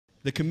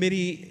The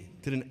committee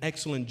did an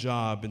excellent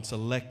job in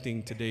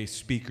selecting today's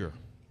speaker.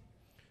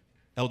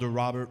 Elder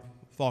Robert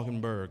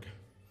Fulkenberg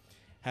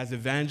has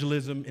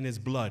evangelism in his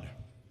blood.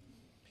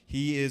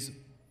 His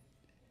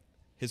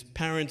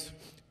parents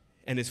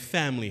and his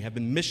family have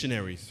been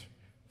missionaries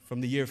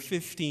from the year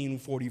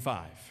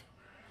 1545.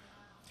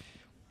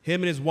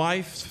 Him and his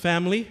wife's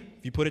family,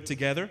 if you put it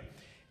together,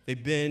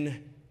 they've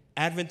been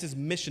Adventist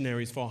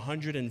missionaries for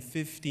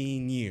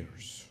 115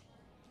 years.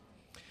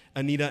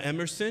 Anita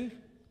Emerson,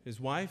 his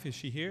wife, is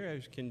she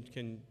here?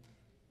 Can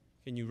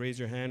you raise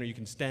your hand, or you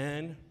can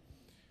stand?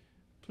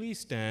 Please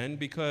stand,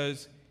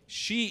 because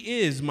she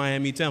is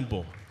Miami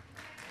Temple.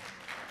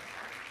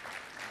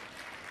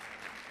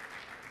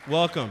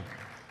 Welcome.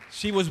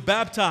 She was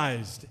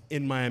baptized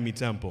in Miami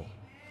Temple,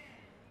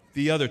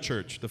 the other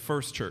church, the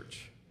first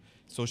church.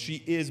 So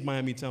she is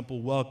Miami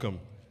Temple. Welcome.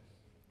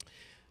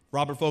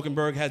 Robert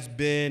Fulkenberg has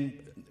been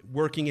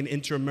working in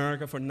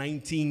Inter-America for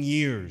 19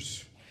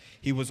 years.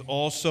 He was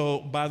also,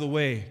 by the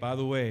way,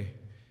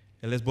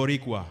 él es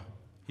Boricua.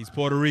 He's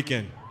Puerto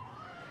Rican.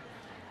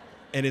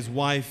 And his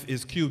wife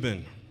is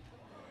Cuban.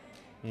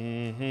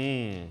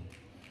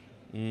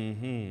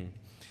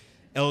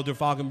 Elder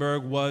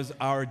Fulkenberg was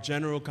our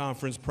General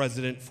Conference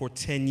president for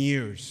 10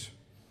 years.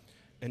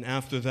 And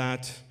after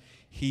that,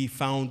 he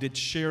founded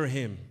Share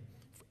Him.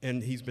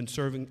 And he's been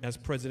serving as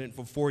president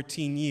for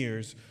 14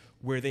 years,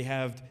 where they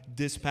have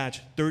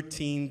dispatched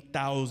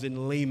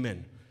 13,000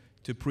 laymen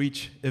to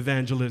preach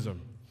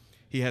evangelism.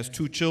 He has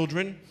 2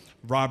 children,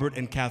 Robert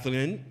and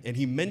Kathleen, and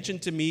he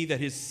mentioned to me that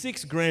his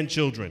 6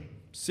 grandchildren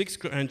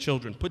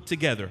put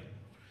together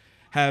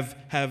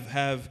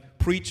have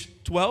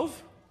preached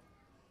 12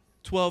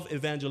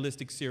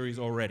 evangelistic series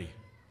already.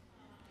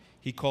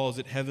 He calls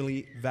it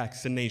Heavenly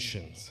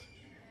Vaccinations.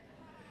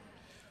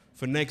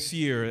 For next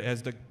year,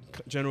 as the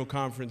General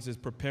Conference is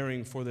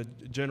preparing for the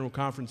General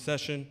Conference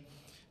session,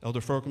 Elder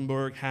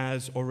Fulkenberg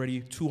has already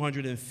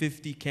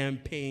 250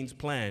 campaigns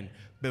planned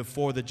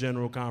before the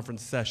General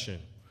Conference session.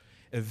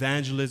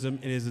 Evangelism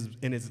is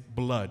in his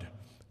blood.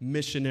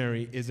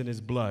 Missionary is in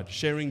his blood.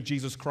 Sharing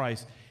Jesus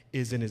Christ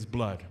is in his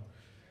blood.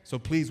 So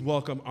please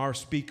welcome our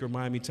speaker,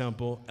 Miami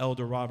Temple,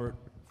 Elder Robert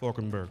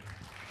Fulkenberg.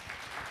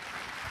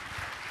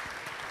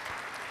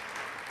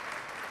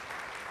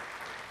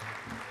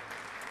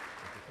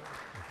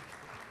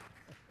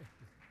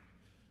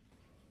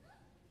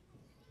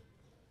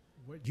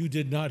 What you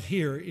did not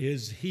hear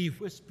is he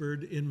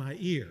whispered in my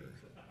ear.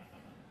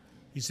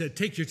 He said,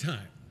 "Take your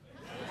time."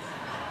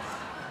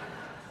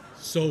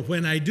 So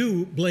when I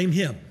do, blame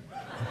him.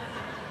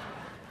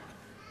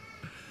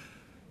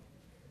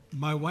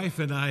 My wife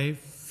and I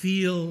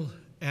feel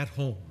at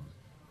home.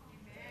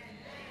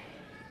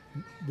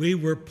 We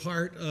were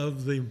part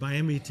of the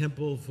Miami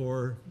Temple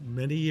for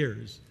many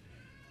years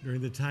during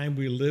the time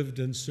we lived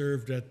and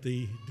served at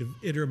the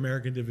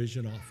Inter-American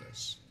Division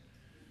office.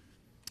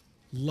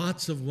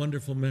 Lots of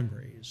wonderful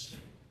memories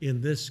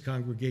in this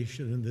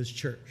congregation, in this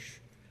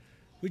church,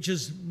 which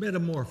has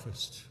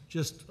metamorphosed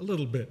just a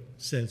little bit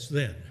since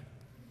then.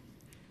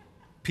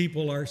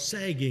 People are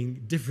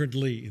sagging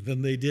differently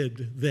than they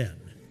did then.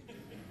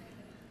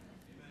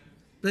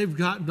 They've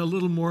gotten a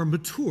little more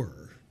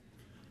mature,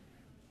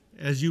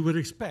 as you would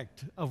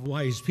expect of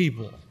wise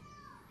people.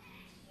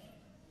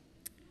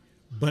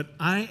 But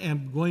I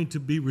am going to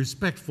be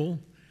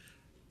respectful,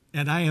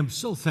 and I am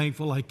so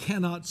thankful I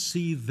cannot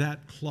see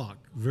that clock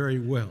very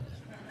well.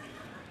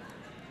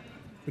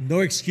 But no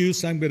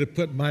excuse, I'm going to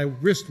put my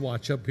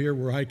wristwatch up here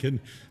where I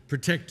can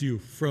protect you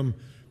from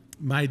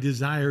my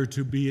desire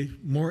to be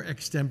more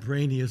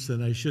extemporaneous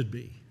than I should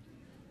be.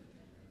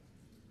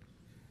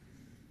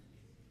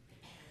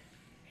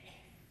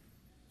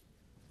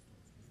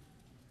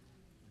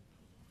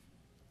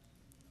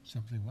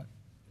 Something what?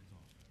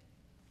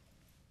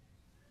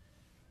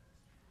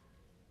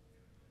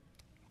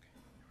 Okay.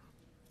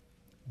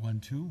 1,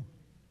 2.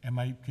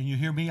 Can you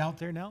hear me out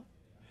there now?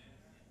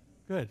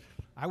 Good.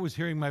 I was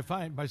hearing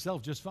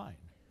myself just fine.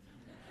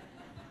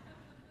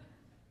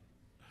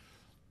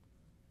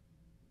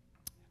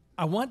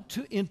 I want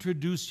to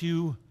introduce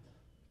you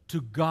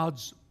to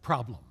God's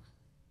problem.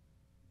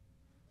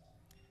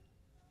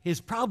 His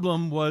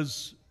problem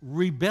was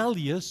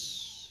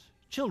rebellious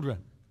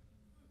children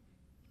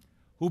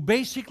who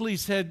basically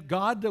said,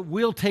 "God,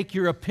 we'll take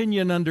your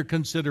opinion under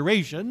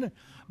consideration,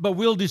 but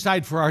we'll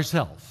decide for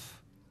ourselves."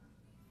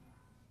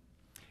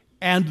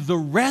 And the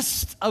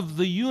rest of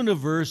the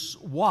universe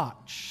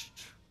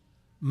watched,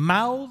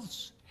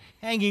 mouths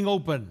hanging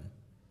open,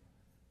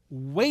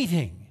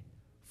 waiting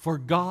for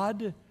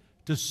God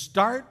to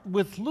start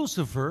with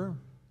Lucifer,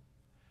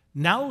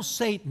 now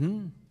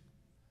Satan,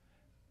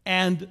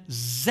 and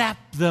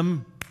zap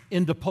them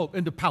into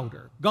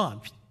powder.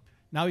 Gone.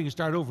 Now you can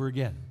start over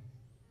again.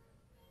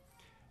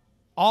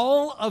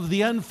 All of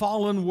the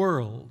unfallen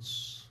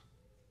worlds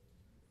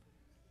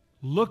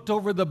looked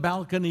over the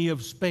balcony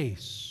of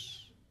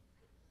space,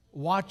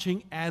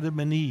 watching Adam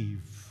and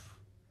Eve.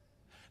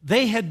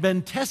 They had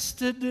been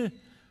tested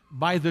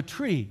by the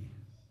tree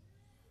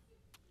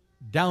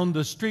down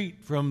the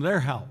street from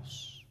their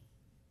house.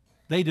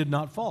 they did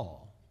not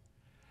fall.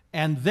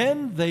 And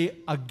then they,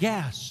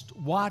 aghast,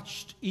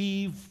 watched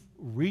Eve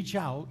reach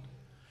out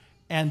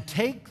and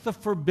take the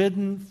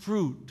forbidden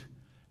fruit,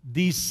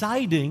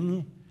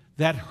 deciding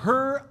that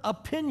her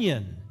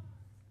opinion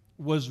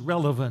was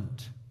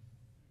relevant.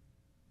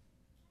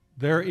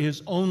 There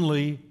is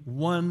only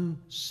one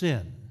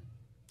sin,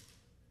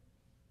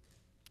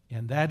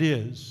 and that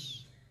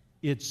is,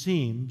 it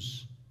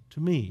seems to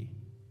me.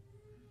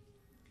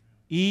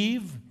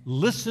 Eve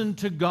listened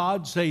to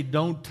God say,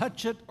 don't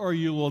touch it or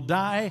you will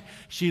die.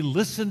 She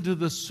listened to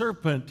the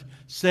serpent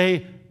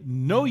say,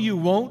 no, you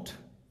won't.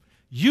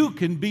 You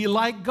can be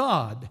like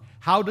God.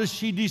 How does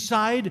she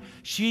decide?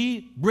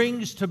 She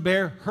brings to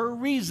bear her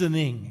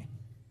reasoning.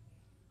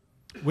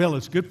 Well,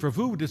 it's good for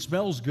food. It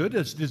smells good.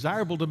 It's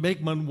desirable to make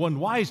one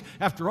wise.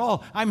 After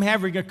all, I'm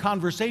having a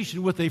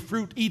conversation with a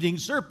fruit-eating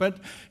serpent.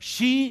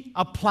 She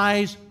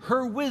applies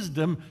her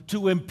wisdom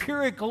to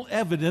empirical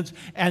evidence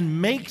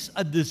and makes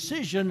a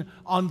decision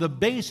on the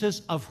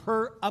basis of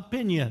her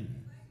opinion.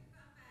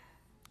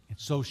 And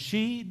so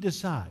she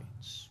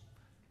decides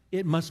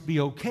it must be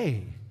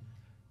okay.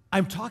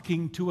 I'm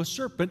talking to a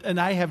serpent, and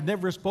I have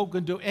never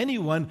spoken to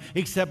anyone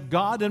except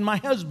God and my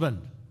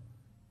husband.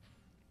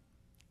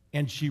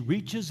 And she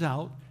reaches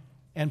out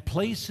and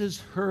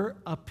places her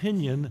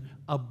opinion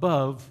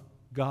above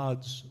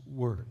God's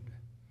word.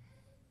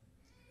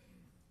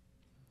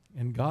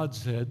 And God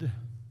said,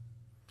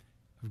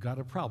 I've got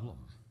a problem.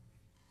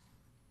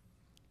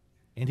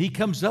 And he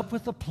comes up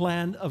with a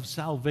plan of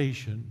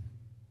salvation.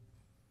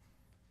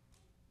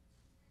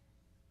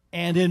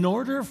 And in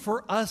order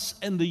for us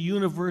and the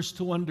universe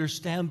to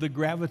understand the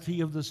gravity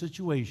of the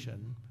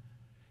situation,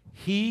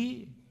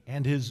 he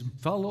and his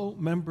fellow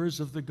members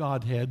of the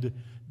Godhead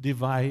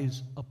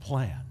devise a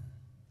plan.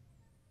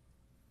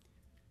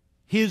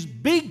 His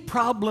big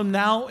problem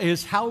now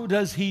is, how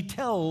does he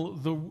tell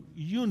the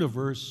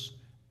universe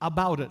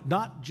about it?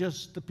 Not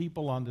just the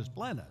people on this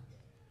planet,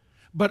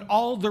 but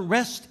all the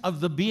rest of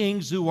the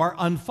beings who are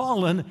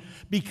unfallen,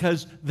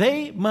 because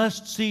they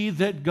must see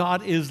that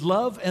God is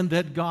love and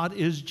that God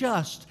is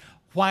just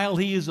while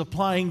he is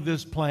applying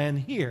this plan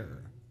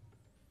here.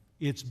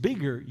 It's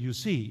bigger, you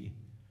see,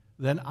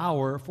 than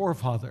our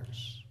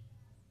forefathers.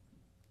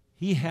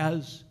 He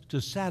has to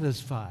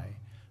satisfy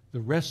the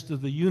rest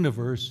of the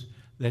universe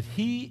that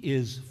he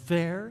is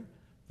fair,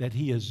 that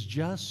he is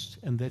just,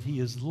 and that he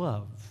is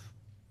love.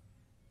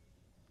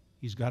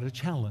 He's got a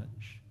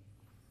challenge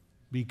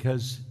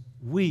because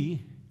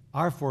we,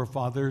 our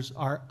forefathers,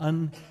 are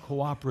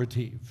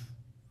uncooperative.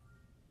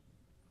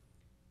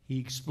 He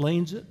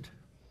explains it.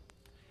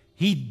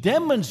 He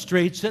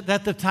demonstrates it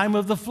at the time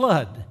of the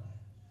flood.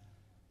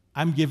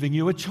 I'm giving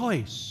you a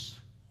choice.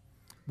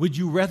 Would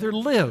you rather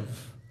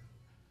live?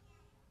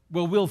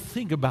 Well, we'll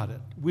think about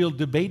it. We'll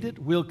debate it.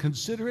 We'll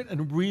consider it,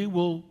 and we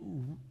will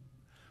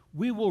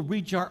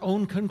reach our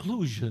own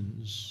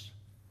conclusions.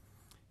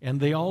 And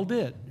they all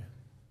did,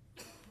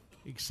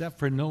 except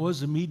for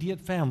Noah's immediate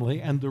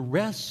family, and the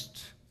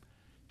rest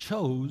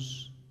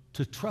chose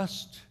to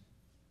trust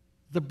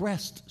the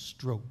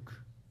breaststroke.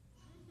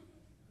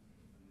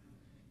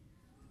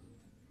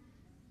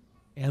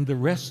 And the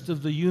rest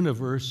of the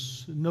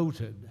universe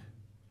noted.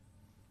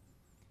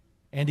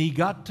 And he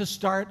got to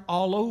start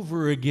all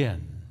over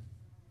again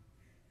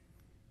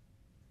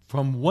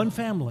from one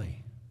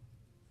family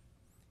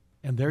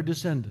and their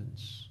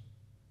descendants.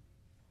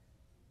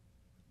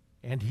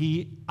 And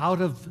he,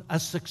 out of a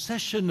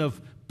succession of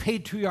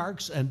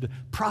patriarchs and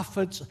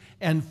prophets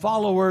and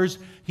followers,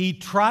 he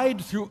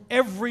tried through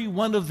every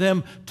one of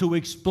them to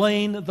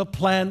explain the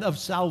plan of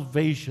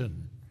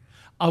salvation,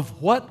 of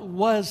what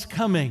was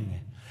coming,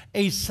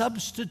 a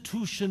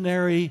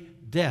substitutionary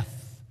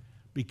death,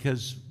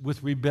 because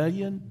with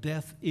rebellion,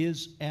 death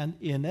is an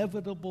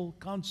inevitable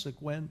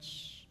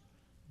consequence.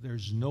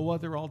 There's no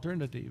other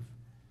alternative.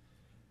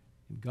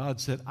 And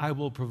God said, I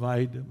will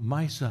provide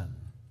my son.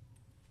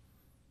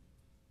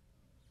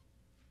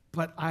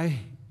 But I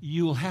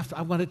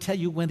want to tell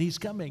you when he's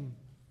coming.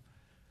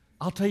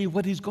 I'll tell you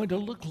what he's going to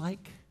look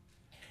like.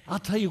 I'll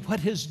tell you what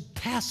his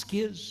task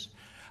is.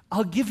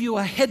 I'll give you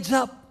a heads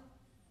up.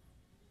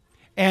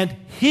 And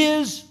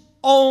his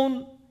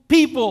own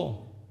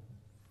people,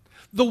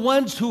 the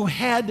ones who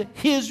had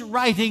his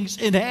writings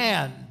in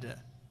hand,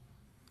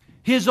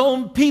 his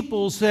own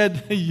people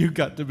said, you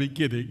got to be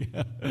kidding.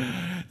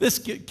 This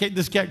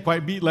can't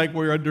quite be like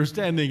we're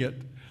understanding it.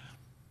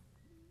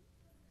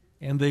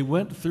 And they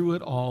went through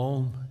it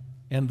all,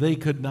 and they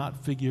could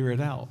not figure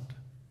it out.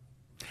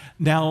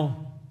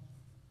 Now,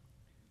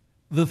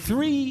 the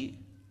three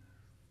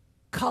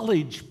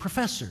college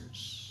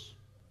professors,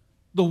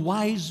 the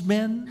wise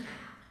men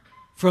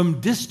from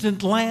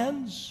distant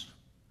lands,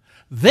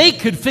 they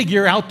could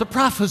figure out the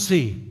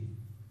prophecy.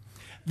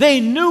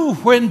 They knew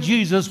when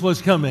Jesus was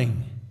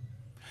coming.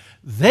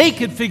 They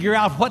could figure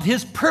out what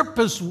his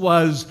purpose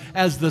was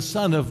as the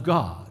Son of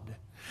God.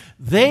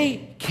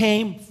 They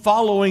came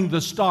following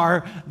the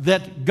star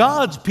that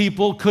God's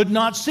people could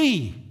not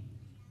see.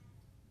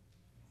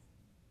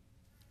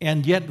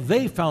 And yet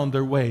they found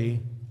their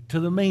way to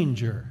the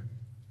manger.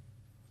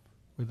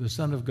 where the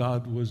Son of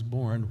God was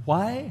born.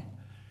 Why?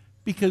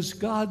 Because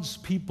God's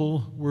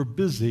people were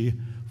busy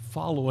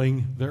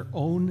following their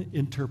own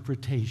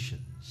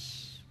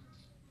interpretations,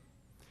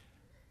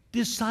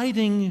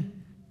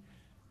 deciding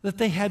that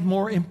they had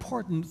more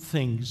important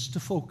things to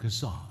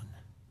focus on.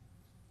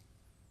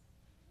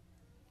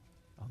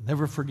 I'll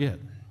never forget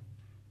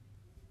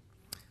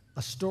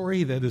a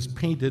story that is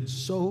painted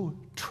so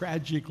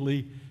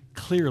tragically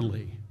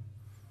clearly.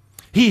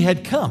 He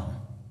had come,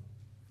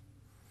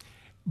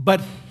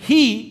 but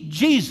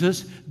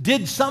Jesus,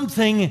 did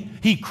something.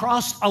 He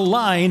crossed a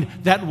line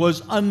that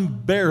was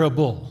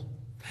unbearable.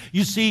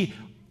 You see,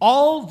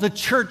 all the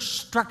church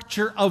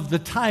structure of the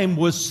time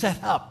was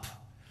set up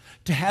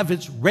to have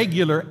its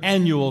regular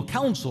annual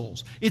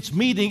councils, its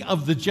meeting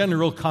of the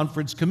General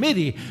Conference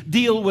Committee,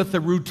 deal with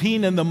the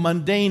routine and the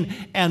mundane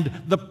and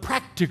the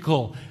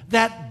practical.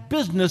 That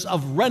business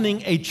of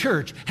running a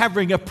church,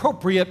 having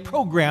appropriate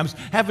programs,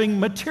 having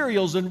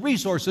materials and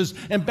resources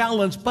and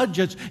balanced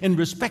budgets and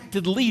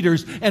respected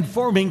leaders and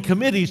forming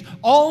committees,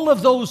 all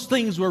of those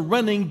things were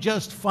running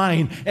just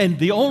fine. And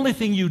the only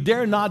thing you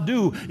dare not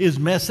do is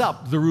mess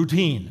up the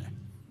routine.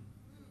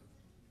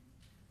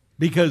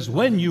 Because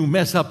when you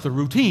mess up the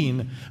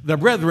routine, the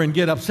brethren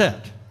get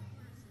upset.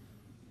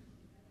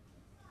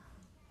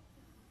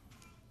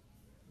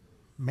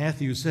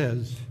 Matthew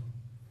says,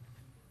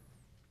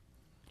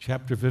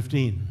 chapter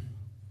 15,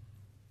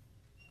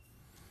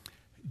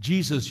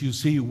 Jesus, you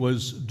see,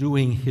 was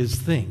doing his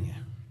thing.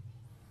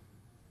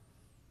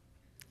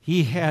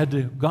 He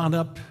had gone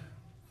up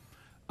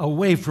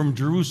away from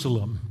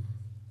Jerusalem,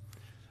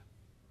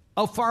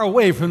 far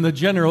away from the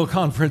General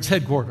Conference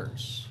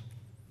headquarters,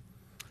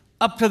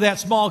 up to that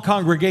small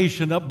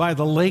congregation up by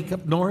the lake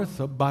up north,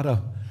 about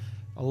a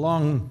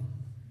long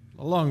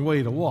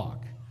way to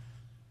walk.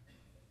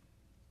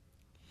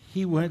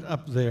 He went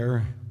up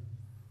there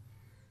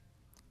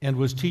and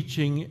was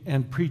teaching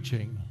and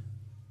preaching,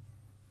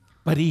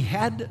 but he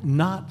had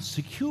not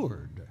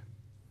secured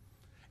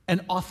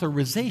an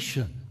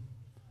authorization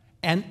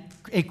and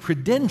a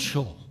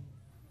credential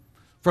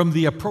from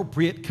the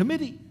appropriate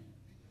committee.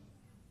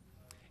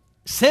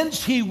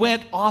 Since he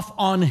went off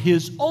on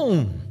his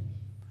own,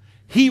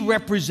 he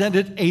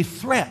represented a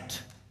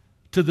threat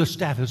to the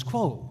status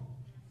quo.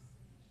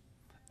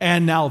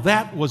 And now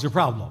that was a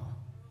problem.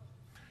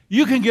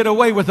 You can get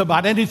away with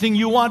about anything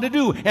you want to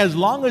do as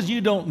long as you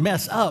don't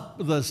mess up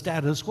the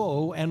status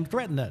quo and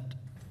threaten it.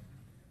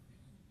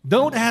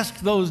 Don't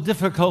ask those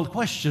difficult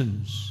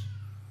questions.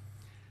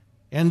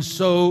 And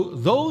so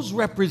those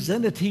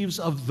representatives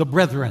of the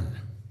brethren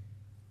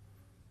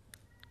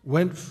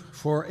went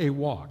for a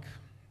walk.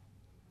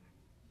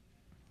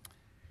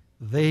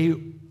 They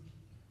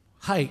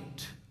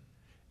hiked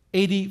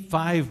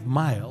 85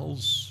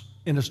 miles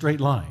in a straight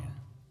line.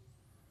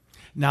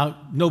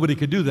 Now, nobody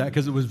could do that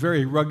because it was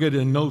very rugged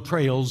and no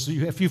trails.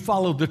 If you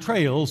followed the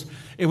trails,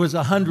 it was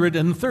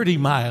 130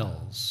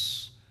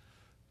 miles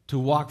to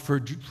walk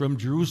from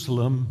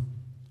Jerusalem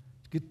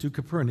to get to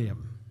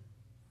Capernaum.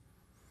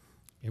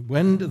 And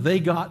when they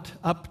got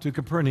up to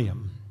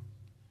Capernaum,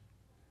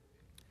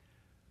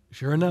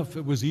 sure enough,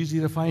 it was easy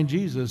to find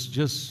Jesus.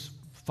 Just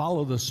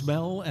follow the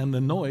smell and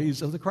the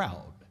noise of the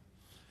crowd.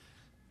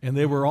 And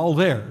they were all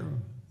there.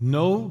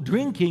 No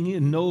drinking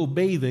and no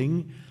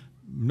bathing,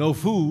 no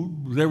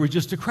food. There was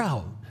just a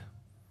crowd.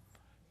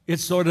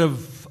 It's sort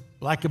of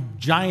like a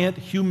giant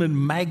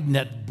human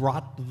magnet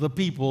brought the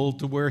people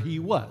to where he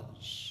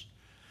was,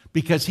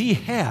 because he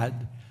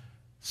had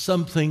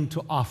something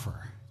to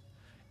offer.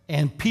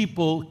 And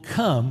people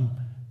come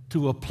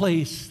to a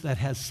place that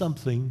has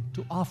something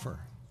to offer.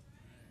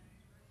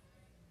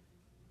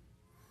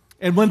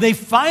 And when they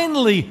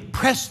finally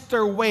pressed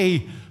their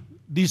way,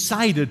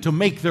 decided to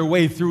make their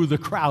way through the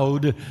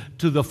crowd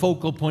to the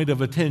focal point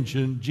of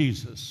attention,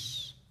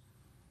 Jesus,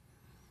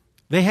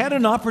 they had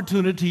an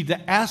opportunity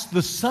to ask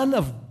the Son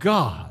of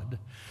God,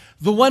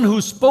 the one who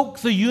spoke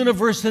the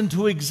universe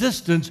into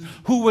existence,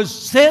 who was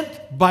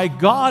sent by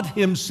God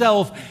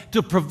himself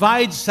to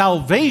provide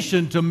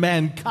salvation to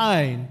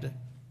mankind.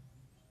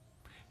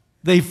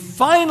 They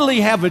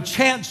finally have a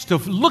chance to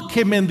look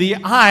him in the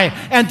eye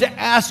and to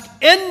ask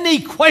any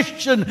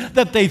question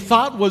that they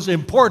thought was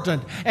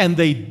important, and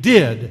they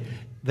did.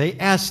 They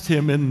asked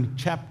him in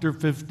chapter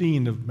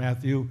 15 of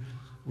Matthew,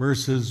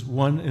 verses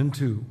 1 and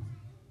 2.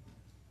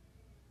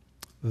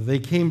 They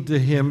came to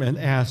him and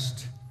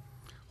asked,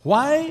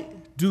 "Why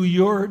do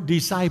your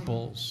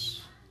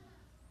disciples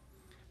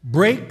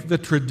break the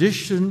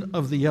tradition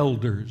of the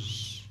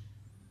elders?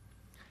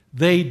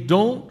 They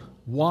don't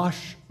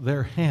wash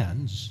their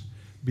hands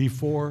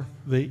before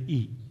they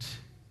eat."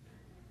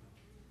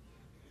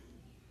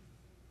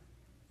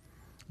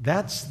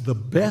 That's the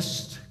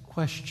best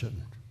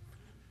question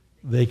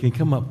they can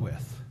come up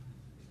with.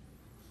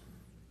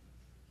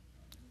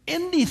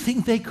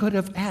 Anything they could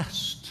have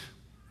asked.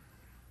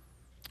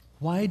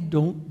 Why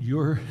don't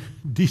your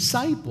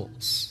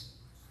disciples?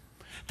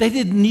 They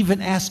didn't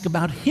even ask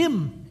about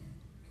him.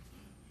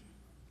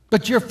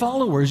 But your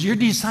followers, your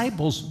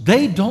disciples,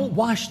 they don't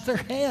wash their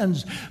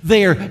hands.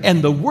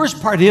 And the worst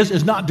part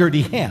is not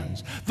dirty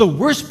hands. The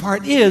worst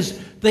part is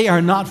they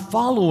are not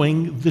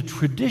following the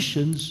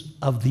traditions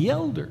of the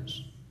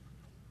elders.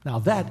 Now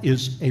that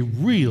is a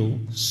real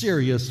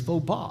serious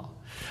faux pas.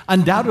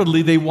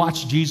 Undoubtedly, they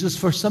watched Jesus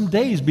for some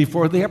days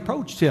before they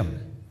approached him.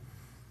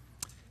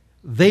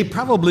 They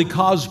probably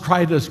caused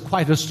quite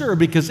a stir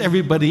because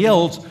everybody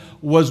else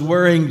was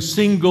wearing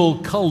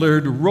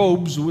single-colored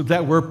robes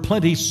that were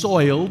plenty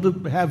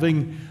soiled,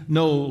 having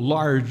no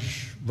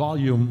large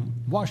volume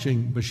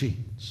washing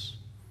machines.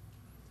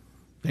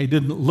 They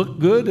didn't look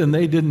good and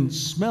they didn't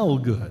smell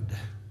good.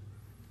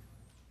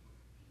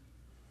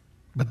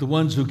 But the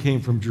ones who came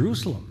from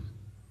Jerusalem,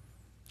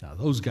 now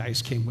those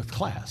guys came with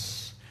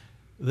class.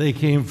 They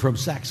came from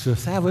Saks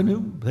Fifth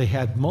Avenue. They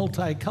had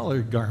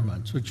multicolored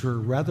garments, which were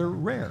rather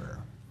rare,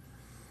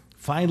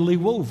 finely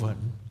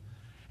woven.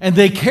 And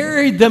they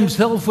carried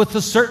themselves with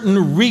a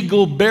certain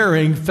regal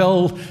bearing,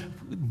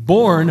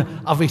 born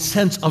of a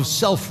sense of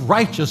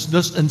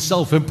self-righteousness and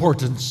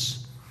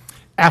self-importance.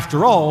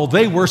 After all,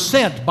 they were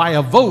sent by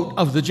a vote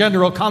of the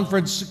General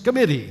Conference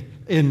Committee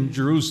in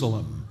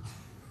Jerusalem.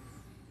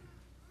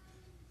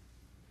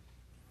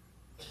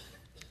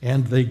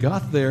 And they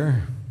got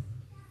there,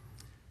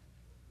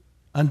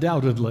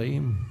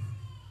 undoubtedly,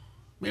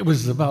 it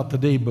was about the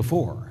day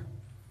before,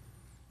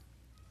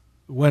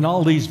 when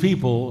all these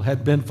people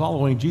had been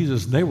following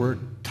Jesus, and they were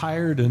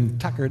tired and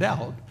tuckered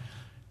out.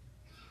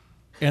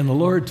 And the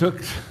Lord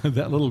took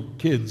that little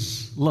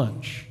kid's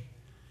lunch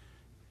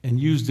and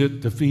used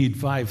it to feed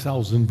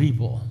 5,000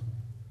 people.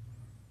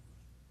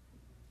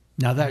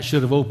 Now that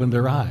should have opened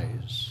their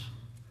eyes.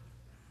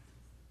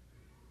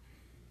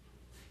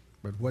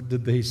 But what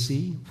did they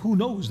see? Who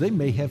knows? They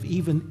may have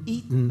even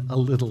eaten a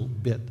little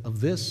bit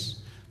of this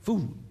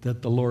food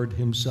that the Lord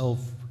himself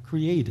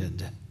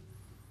created.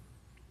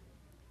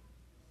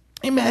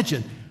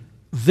 Imagine,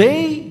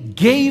 they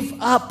gave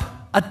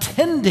up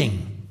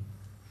attending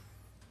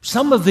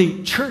some of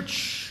the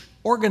church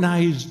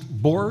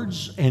organized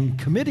boards and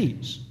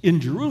committees in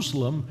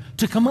Jerusalem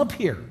to come up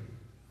here.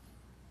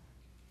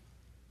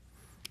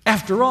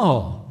 After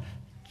all,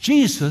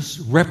 Jesus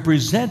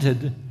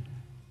represented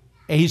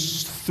a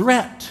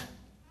threat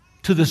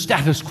to the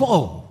status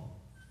quo,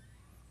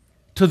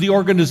 to the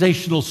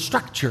organizational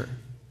structure,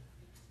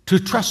 to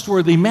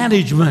trustworthy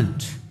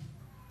management.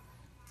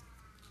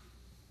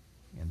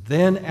 And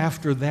then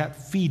after that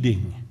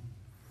feeding,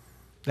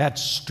 that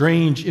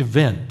strange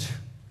event,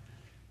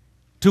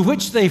 to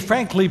which they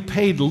frankly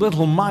paid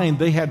little mind,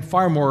 they had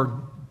far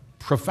more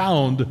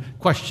profound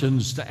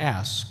questions to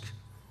ask.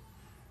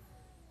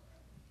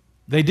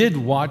 They did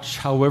watch,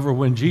 however,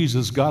 when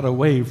Jesus got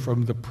away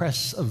from the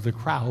press of the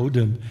crowd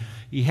and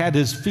he had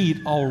his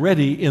feet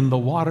already in the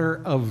water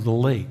of the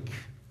lake.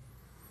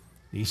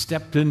 He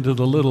stepped into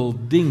the little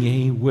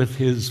dinghy with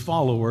his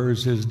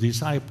followers, his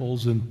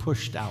disciples, and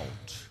pushed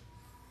out,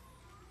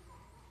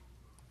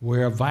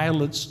 where a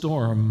violent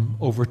storm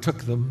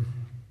overtook them.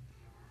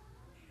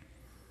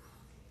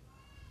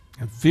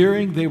 And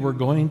fearing they were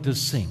going to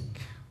sink,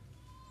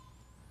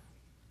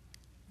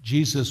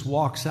 Jesus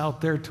walks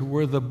out there to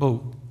where the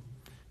boat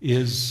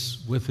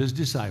is with his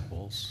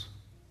disciples,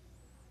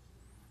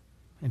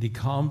 and he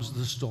calms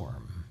the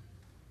storm.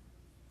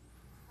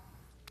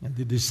 And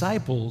the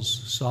disciples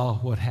saw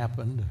what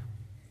happened,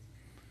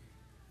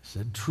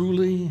 said,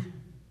 "Truly,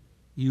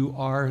 you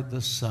are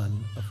the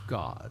Son of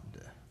God."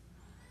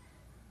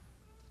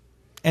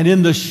 And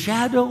in the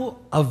shadow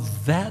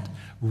of that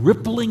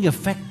rippling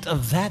effect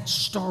of that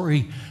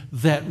story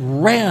that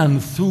ran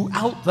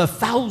throughout the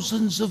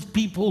thousands of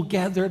people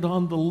gathered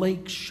on the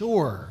lake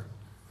shore,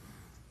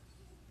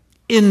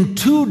 in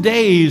 2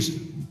 days,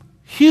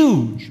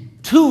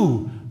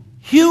 two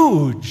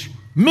huge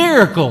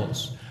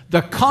miracles.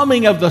 The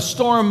calming of the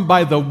storm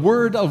by the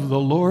word of the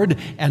Lord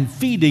and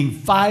feeding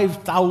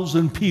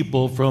 5,000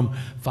 people from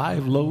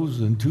 5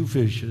 loaves and 2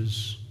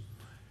 fishes.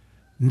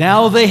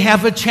 Now they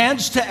have a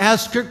chance to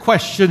ask a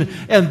question,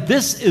 and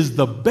this is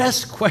the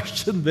best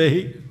question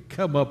they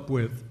come up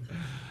with.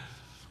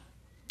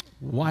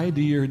 Why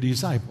do your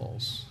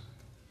disciples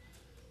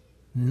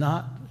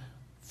not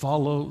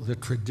follow the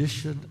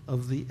tradition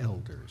of the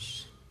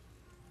elders?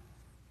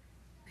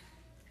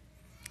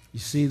 You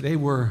see, they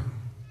were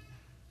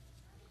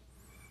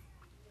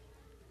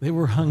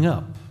hung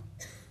up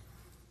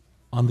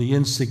on the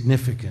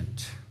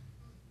insignificant.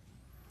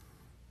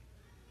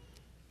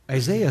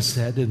 Isaiah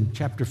said in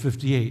chapter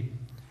 58,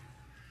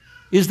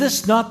 "Is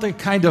this not the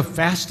kind of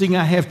fasting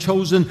I have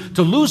chosen,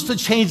 to loose the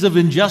chains of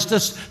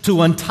injustice,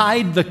 to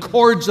untie the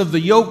cords of the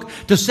yoke,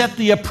 to set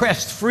the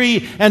oppressed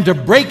free, and to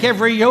break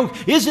every yoke?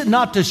 Is it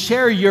not to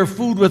share your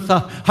food with the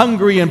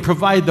hungry and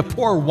provide the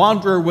poor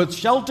wanderer with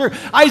shelter?"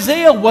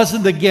 Isaiah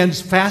wasn't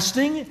against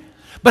fasting,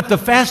 but the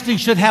fasting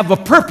should have a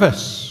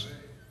purpose.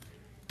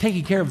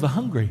 Taking care of the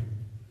hungry,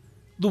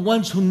 the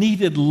ones who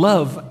needed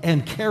love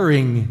and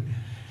caring.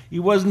 He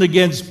wasn't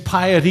against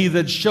piety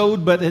that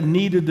showed, but it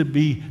needed to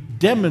be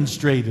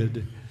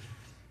demonstrated,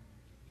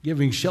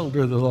 giving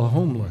shelter to the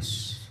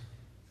homeless.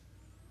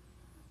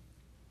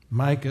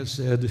 Micah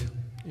said,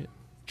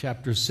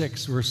 chapter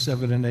 6, verse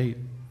 7 and 8,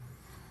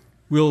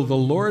 "Will the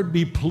Lord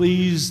be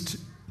pleased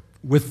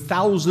with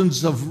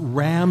thousands of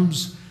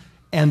rams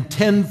and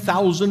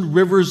 10,000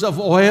 rivers of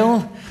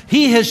oil?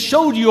 He has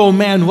showed you, O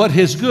man, what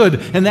is good,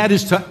 and that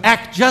is to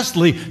act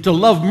justly, to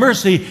love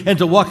mercy, and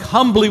to walk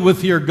humbly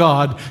with your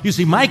God." You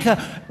see,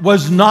 Micah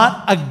was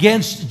not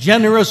against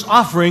generous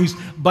offerings,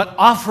 but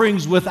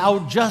offerings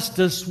without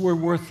justice were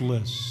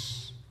worthless.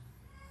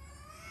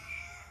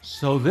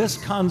 So this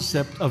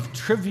concept of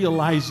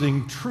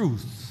trivializing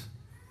truth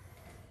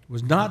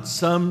was not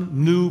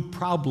some new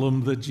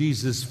problem that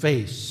Jesus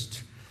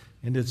faced,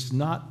 and it's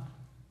not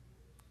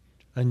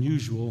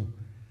unusual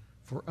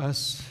for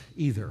us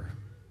either.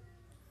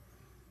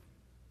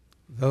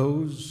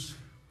 Those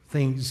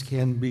things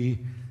can be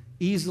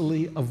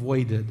easily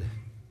avoided,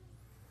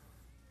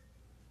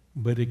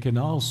 but it can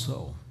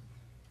also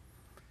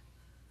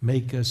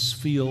make us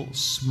feel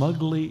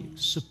smugly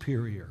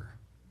superior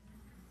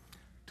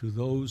to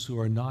those who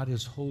are not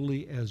as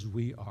holy as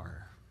we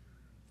are.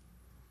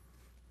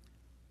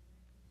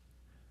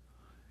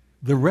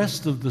 The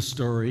rest of the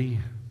story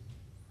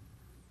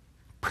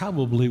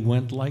probably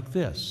went like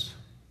this.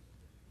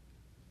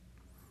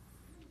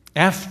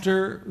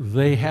 After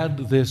they had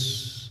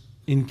this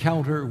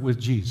encounter with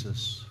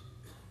Jesus,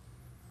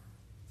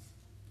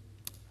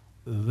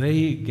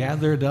 they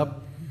gathered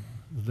up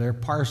their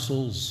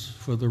parcels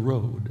for the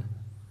road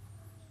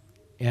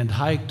and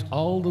hiked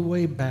all the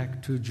way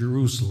back to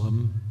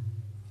Jerusalem,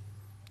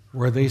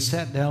 where they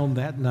sat down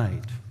that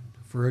night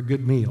for a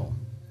good meal.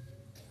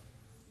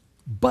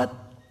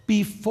 But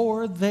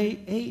before they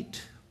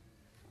ate,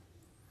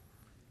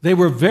 they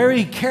were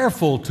very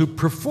careful to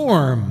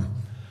perform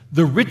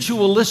the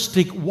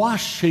ritualistic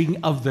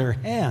washing of their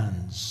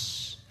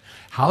hands.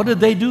 How did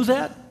they do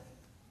that?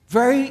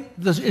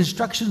 The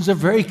instructions are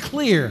very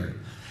clear.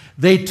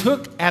 They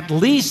took at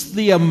least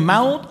the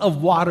amount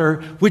of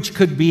water which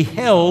could be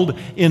held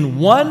in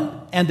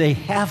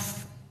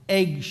 1.5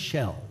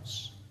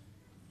 eggshells.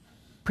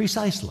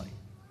 Precisely.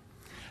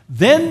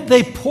 Then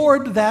they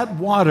poured that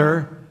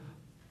water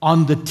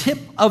on the tip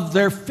of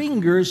their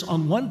fingers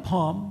on one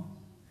palm,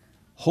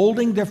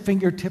 holding their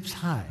fingertips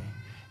high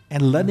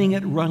and letting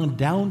it run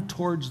down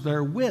towards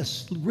their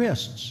wrists,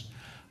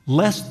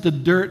 lest the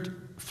dirt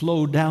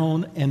flow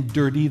down and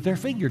dirty their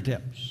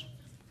fingertips.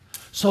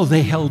 So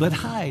they held it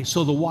high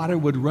so the water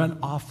would run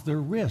off their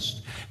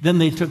wrist. Then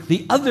they took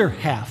the other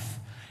half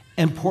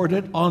and poured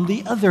it on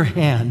the other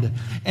hand.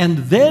 And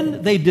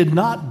then they did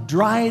not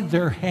dry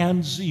their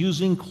hands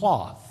using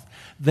cloth.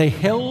 They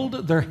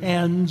held their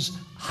hands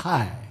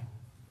high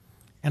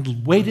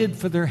and waited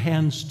for their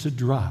hands to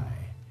dry.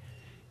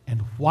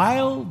 And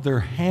while their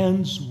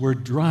hands were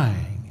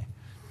drying,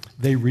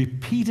 they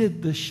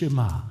repeated the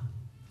Shema.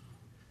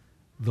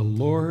 The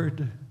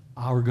Lord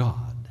our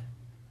God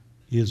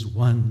is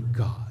one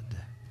God.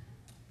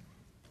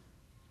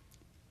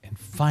 And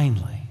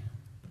finally,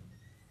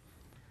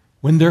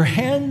 when their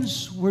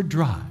hands were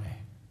dry,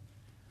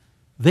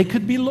 they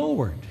could be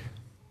lowered.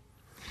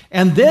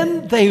 And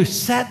then they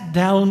sat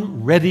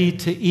down ready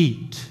to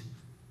eat.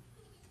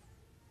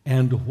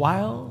 And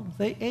while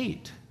they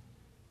ate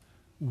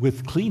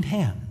with clean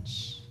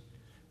hands,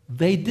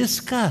 they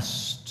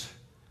discussed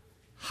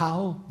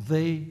how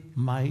they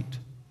might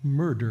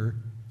murder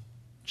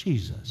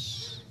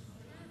Jesus.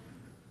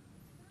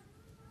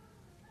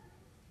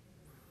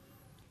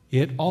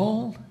 It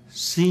all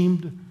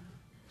seemed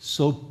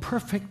so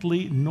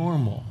perfectly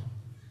normal,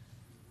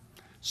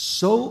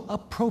 so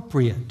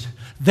appropriate.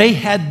 They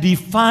had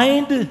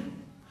defined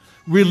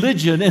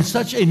religion in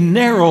such a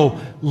narrow,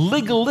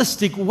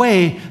 legalistic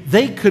way,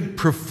 they could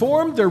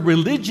perform their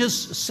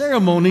religious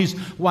ceremonies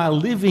while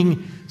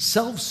living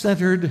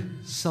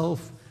self-centered,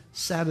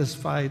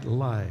 self-satisfied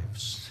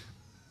lives.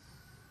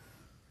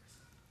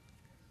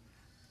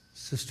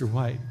 Sister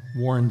White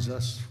warns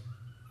us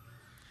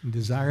in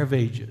Desire of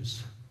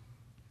Ages,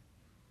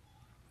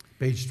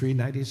 page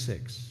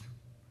 396,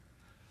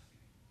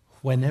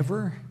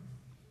 whenever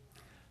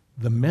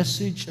the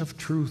message of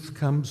truth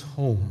comes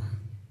home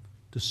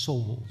to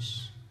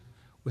souls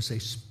with a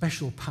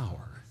special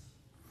power,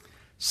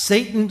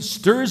 Satan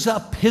stirs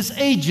up his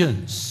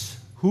agents.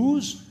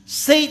 Whose?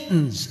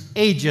 Satan's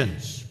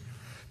agents.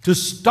 To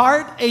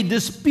start a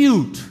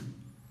dispute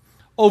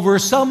over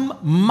some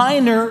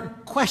minor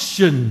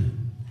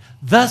question.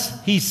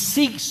 Thus, he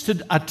seeks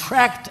to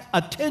attract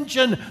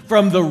attention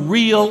from the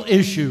real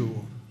issue.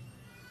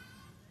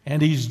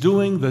 And he's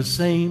doing the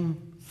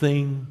same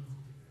thing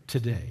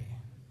today.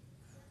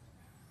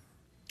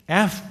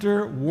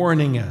 After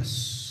warning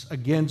us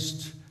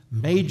against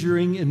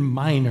majoring in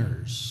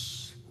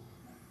minors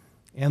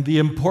and the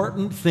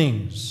important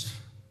things,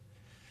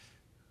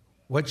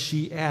 what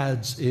she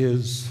adds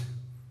is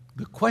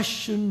the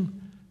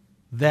question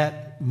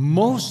that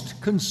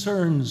most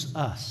concerns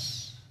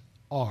us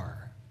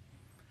are,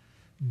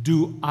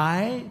 do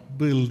I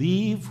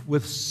believe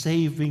with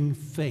saving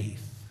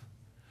faith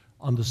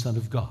on the Son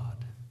of God?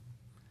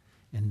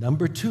 And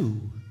number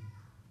two,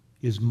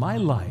 is my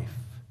life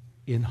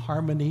in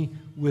harmony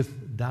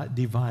with that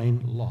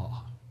divine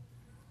law.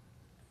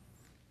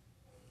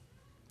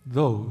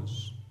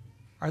 Those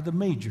are the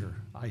major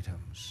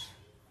items.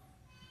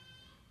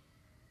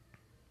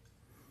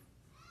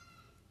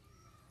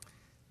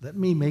 Let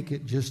me make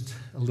it just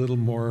a little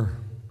more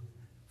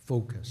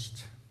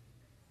focused.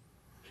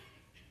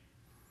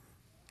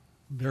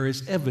 There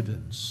is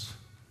evidence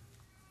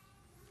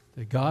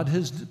that God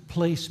has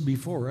placed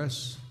before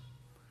us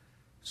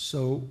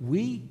so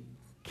we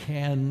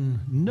can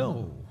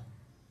know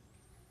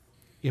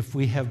if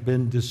we have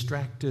been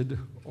distracted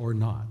or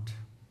not.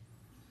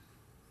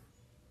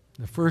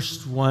 The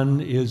first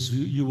one is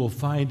you will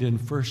find in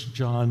 1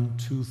 John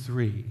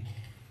 2:3.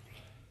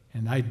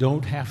 And I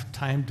don't have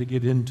time to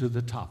get into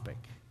the topic.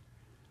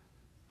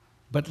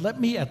 But let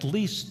me at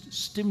least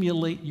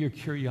stimulate your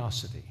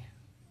curiosity.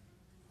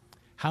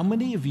 How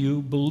many of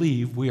you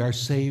believe we are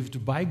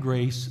saved by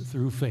grace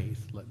through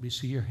faith? Let me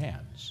see your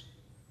hands.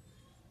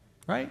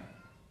 Right?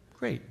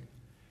 Great.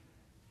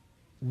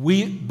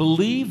 We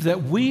believe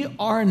that we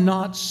are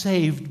not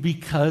saved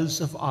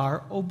because of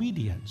our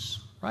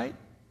obedience, right?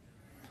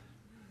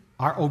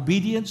 Our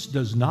obedience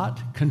does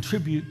not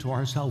contribute to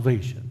our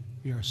salvation.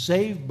 We are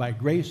saved by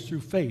grace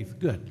through faith.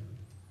 Good.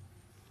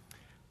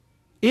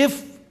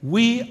 If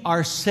we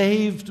are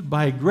saved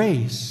by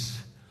grace,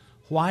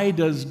 why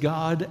does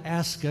God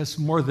ask us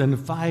more than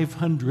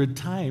 500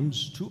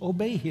 times to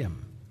obey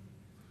Him?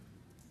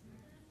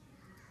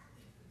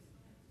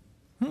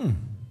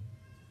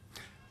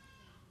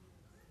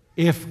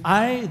 If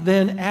I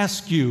then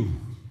ask you,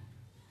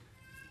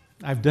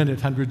 I've done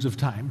it hundreds of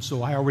times,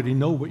 so I already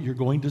know what you're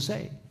going to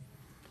say.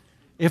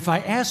 If I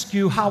ask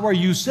you, how are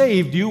you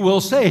saved? You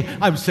will say,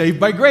 I'm saved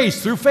by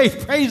grace through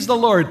faith. Praise the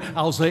Lord.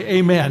 I'll say,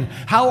 amen.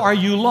 How are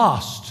you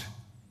lost?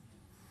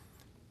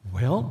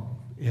 Well,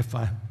 if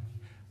I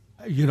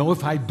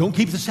don't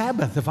keep the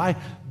Sabbath, if I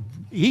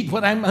eat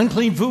what I'm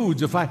unclean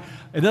foods,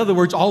 in other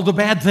words, all the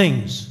bad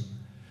things.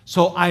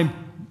 So I'm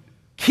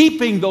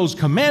keeping those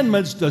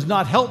commandments does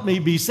not help me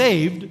be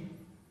saved.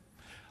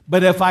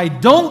 But if I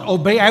don't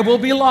obey, I will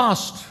be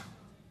lost.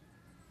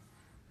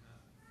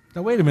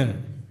 Now, wait a minute.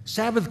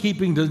 Sabbath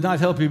keeping does not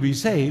help you be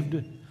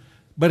saved,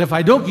 but if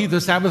I don't keep the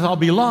Sabbath, I'll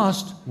be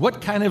lost.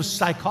 What kind of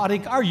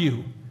psychotic are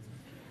you?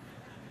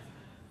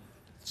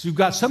 So you've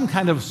got some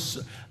kind of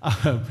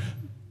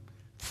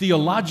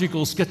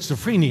theological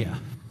schizophrenia.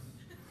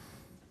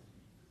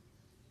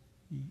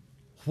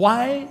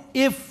 Why,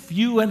 if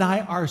you and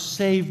I are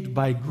saved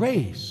by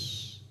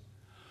grace,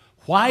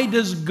 why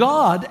does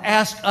God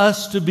ask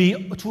us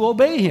to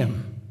obey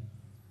Him?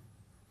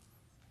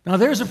 Now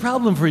there's a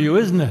problem for you,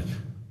 isn't it?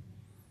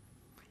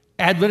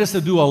 Adventists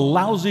do a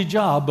lousy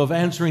job of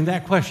answering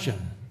that question.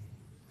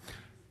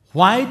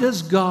 Why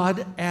does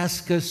God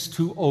ask us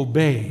to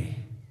obey?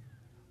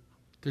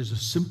 There's a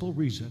simple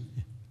reason.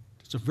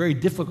 It's a very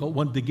difficult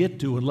one to get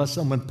to unless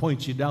someone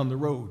points you down the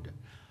road.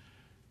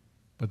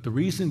 But the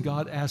reason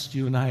God asks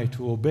you and I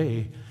to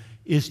obey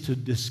is to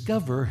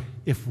discover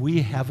if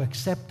we have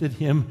accepted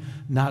Him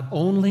not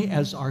only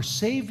as our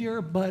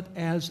Savior, but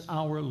as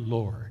our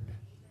Lord.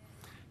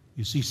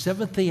 You see,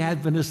 Seventh-day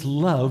Adventists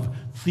love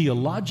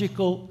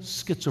theological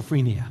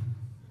schizophrenia.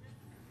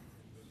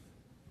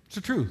 It's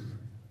the truth.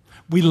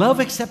 We love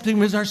accepting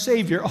Him as our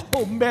Savior.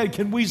 Oh man,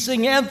 can we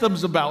sing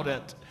anthems about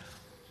it?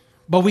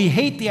 But we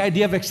hate the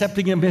idea of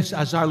accepting Him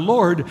as our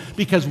Lord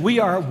because we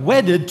are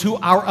wedded to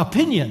our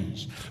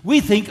opinions. We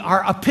think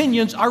our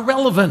opinions are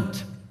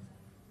relevant.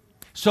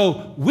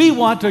 So we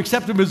want to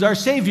accept Him as our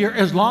Savior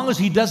as long as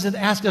He doesn't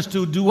ask us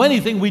to do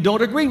anything we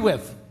don't agree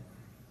with.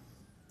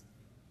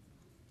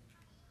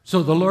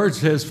 So the Lord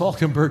says,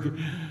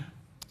 Fulkenberg,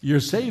 you're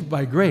saved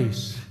by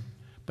grace,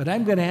 but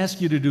I'm going to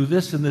ask you to do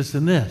this and this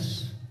and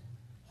this.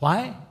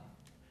 Why?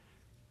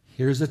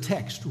 Here's a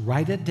text.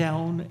 Write it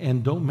down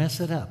and don't mess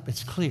it up.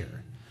 It's clear.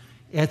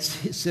 It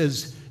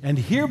says, and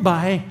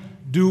hereby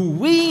do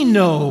we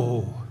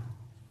know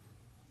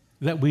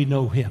that we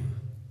know Him,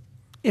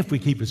 if we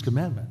keep His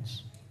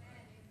commandments.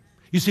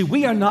 You see,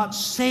 we are not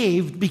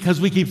saved because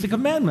we keep the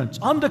commandments.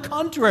 On the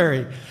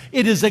contrary,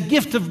 it is a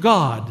gift of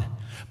God.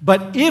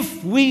 But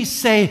if we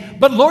say,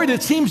 but Lord,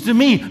 it seems to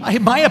me,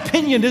 my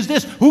opinion is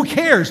this, who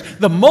cares?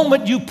 The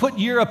moment you put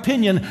your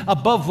opinion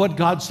above what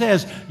God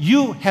says,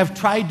 you have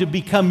tried to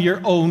become your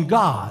own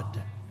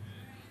God.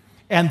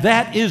 And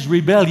that is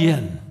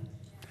rebellion.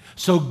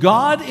 So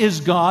God is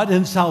God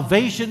and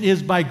salvation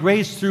is by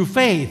grace through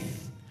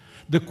faith.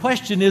 The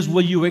question is,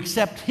 will you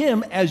accept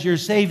Him as your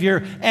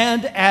Savior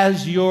and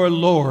as your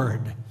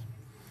Lord?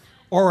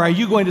 Or are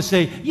you going to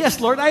say, yes,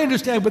 Lord, I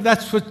understand, but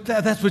that's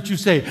what you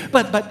say.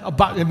 But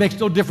it makes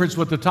no difference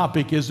what the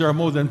topic is. There are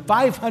more than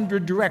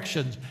 500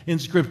 directions in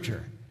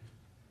Scripture.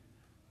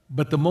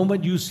 But the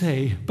moment you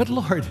say, but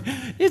Lord,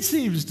 it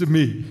seems to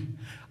me,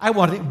 I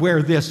want to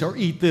wear this or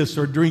eat this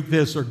or drink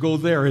this or go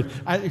there.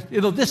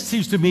 This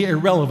seems to me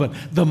irrelevant.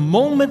 The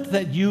moment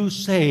that you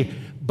say,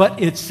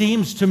 but it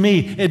seems to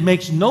me, it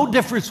makes no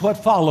difference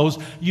what follows,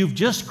 you've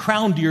just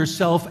crowned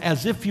yourself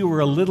as if you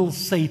were a little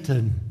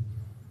Satan.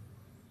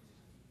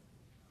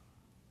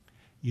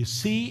 You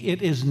see,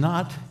 it is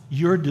not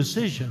your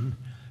decision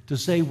to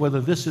say whether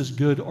this is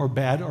good or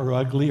bad or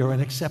ugly or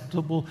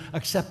unacceptable,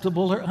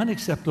 acceptable or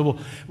unacceptable.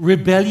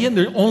 Rebellion,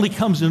 there only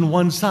comes in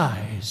one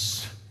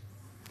size,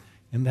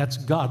 and that's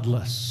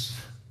godless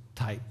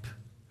type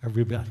of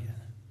rebellion.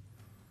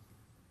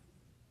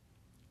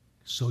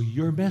 So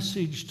your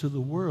message to the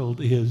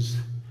world is,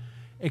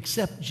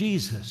 accept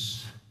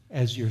Jesus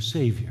as your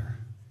Savior.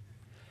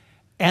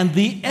 And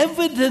the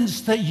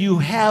evidence that you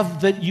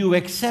have that you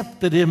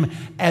accepted him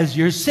as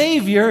your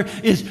Savior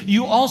is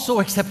you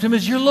also accept him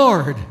as your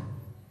Lord.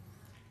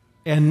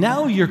 And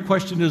now your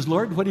question is,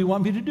 Lord, what do you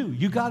want me to do?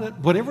 You got it.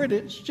 Whatever it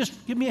is,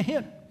 just give me a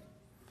hint.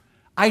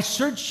 I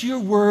search your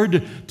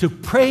word to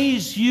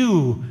praise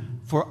you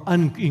for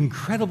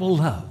incredible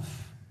love.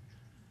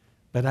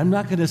 But I'm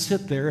not going to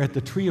sit there at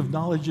the tree of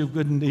knowledge of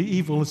good and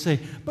evil and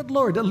say, but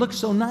Lord, it looks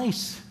so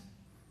nice.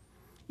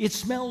 It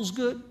smells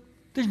good.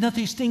 There's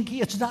nothing stinky.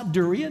 It's not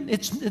durian.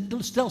 It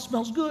still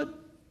smells good.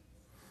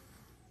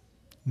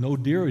 No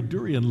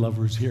durian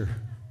lovers here.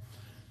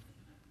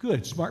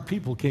 Good, smart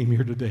people came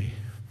here today.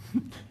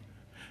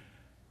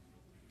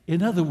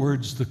 In other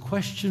words, the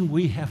question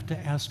we have to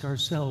ask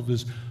ourselves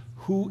is,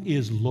 who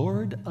is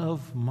Lord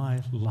of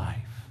my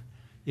life?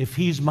 If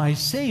he's my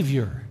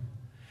Savior,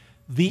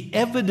 the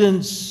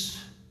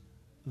evidence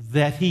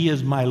that he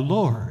is my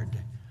Lord,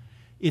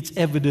 it's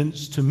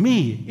evidence to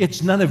me.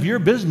 It's none of your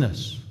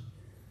business.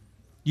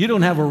 You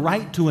don't have a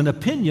right to an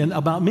opinion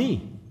about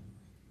me.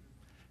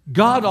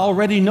 God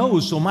already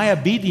knows, so my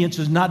obedience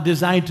is not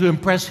designed to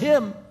impress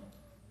him.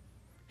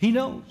 He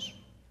knows.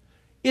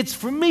 It's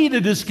for me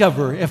to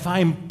discover if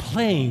I'm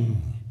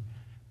playing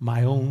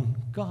my own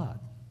God.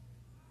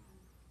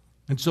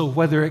 And so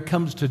whether it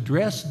comes to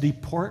dress,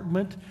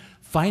 deportment,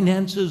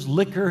 finances,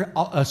 liquor,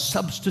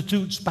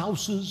 substitute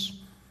spouses,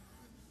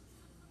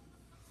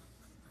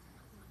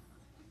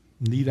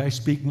 need I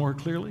speak more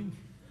clearly?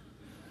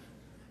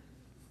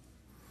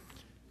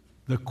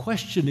 The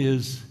question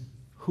is,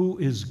 who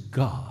is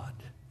God?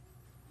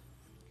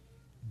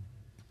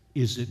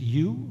 Is it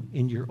you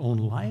in your own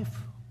life,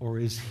 or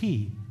is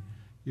he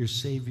your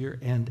Savior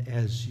and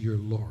as your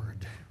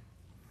Lord?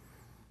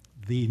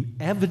 The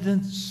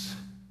evidence,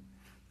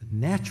 the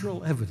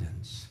natural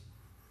evidence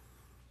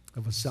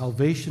of a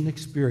salvation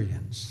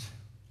experience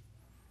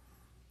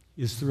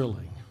is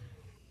thrilling.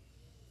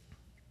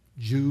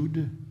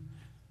 Jude,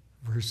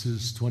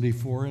 verses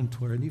 24 and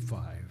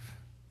 25.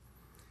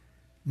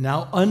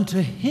 Now unto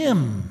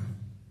him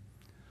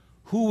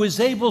who is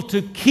able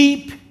to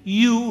keep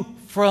you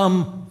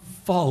from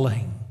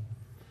falling.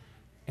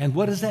 And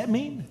what does that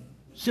mean?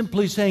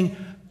 Simply saying,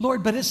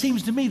 Lord, but it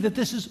seems to me that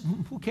this is,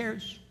 who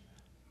cares?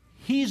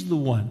 He's the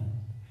one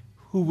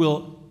who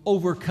will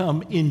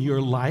overcome in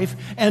your life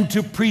and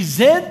to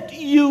present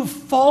you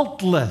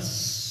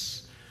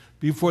faultless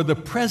before the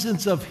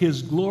presence of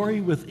his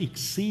glory with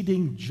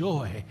exceeding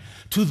joy.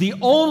 To the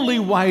only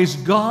wise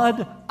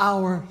God,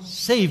 our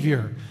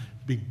Savior,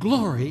 be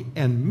glory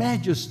and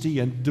majesty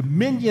and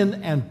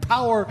dominion and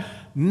power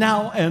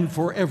now and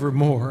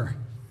forevermore.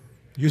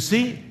 You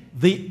see,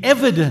 the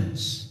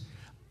evidence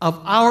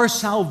of our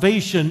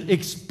salvation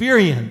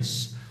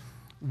experience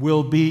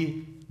will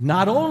be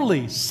not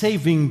only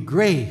saving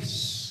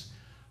grace,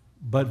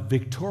 but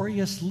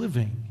victorious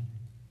living.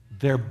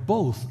 They're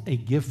both a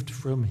gift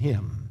from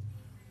him.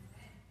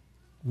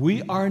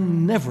 We are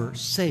never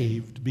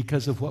saved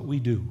because of what we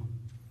do.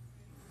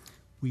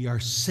 We are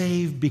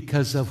saved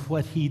because of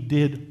what he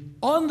did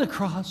on the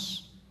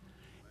cross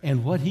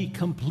and what he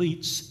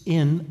completes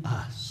in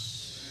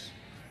us.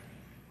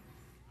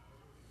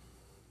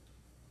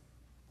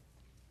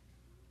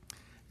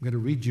 I'm going to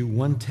read you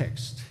one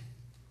text,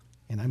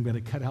 and I'm going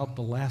to cut out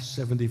the last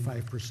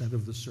 75%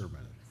 of the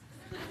sermon.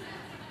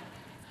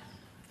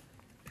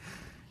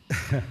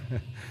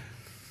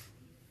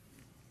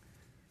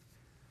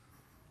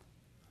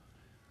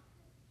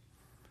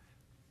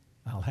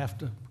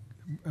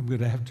 I'm going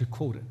to have to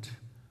quote it.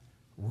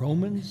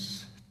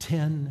 Romans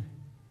 10,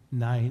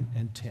 9,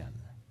 and 10.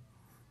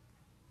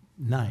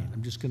 9,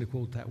 I'm just going to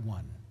quote that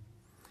one.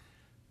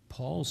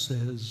 Paul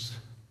says,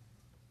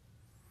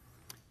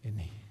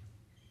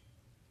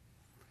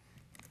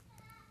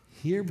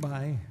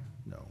 hereby,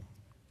 no,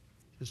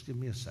 just give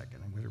me a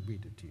second. I'm going to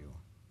read it to you.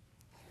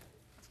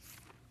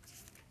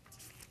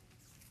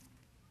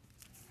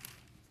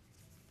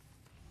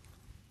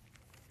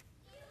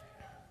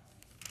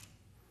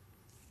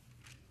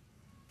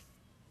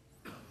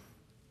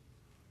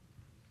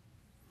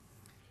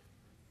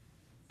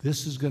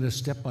 This is going to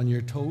step on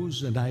your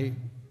toes, and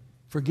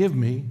forgive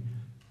me,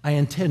 I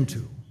intend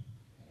to.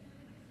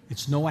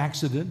 It's no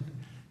accident.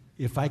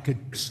 If I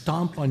could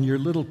stomp on your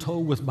little toe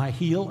with my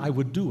heel, I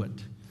would do it.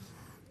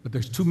 But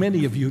there's too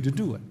many of you to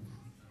do it.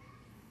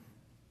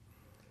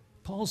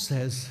 Paul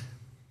says,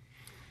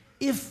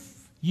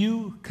 if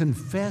you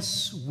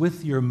confess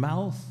with your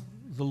mouth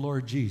the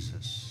Lord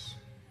Jesus.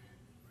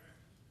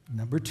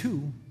 Number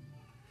 2,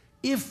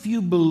 if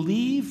you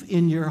believe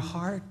in your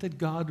heart that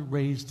God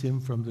raised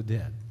him from the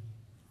dead,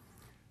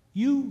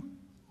 you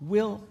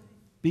will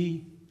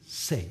be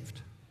saved.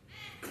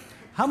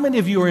 How many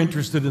of you are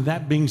interested in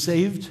that being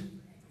saved?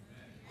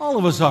 All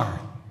of us are.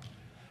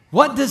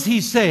 What does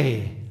he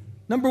say?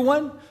 Number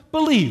one,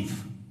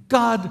 believe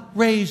God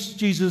raised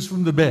Jesus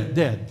from the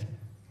dead.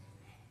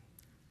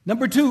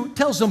 Number two,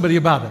 tell somebody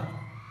about it.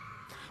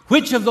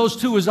 Which of those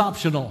two is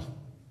optional?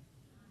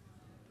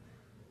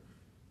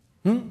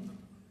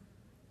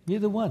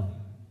 Neither one.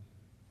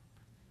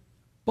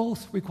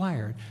 Both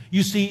required.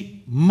 You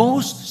see,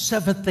 most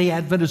Seventh-day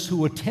Adventists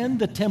who attend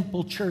the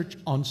temple church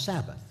on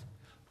Sabbath,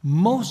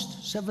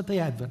 most Seventh-day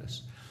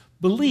Adventists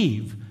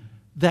believe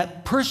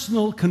that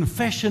personal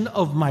confession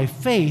of my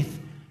faith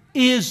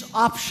is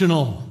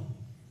optional.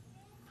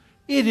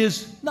 It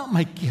is not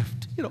my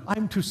gift.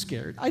 I'm too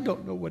scared. I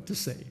don't know what to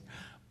say.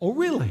 Oh,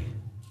 really?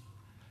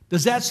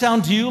 Does that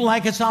sound to you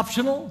like it's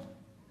optional?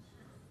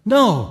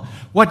 No.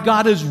 What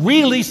God is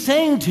really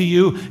saying to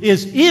you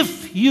is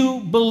if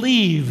you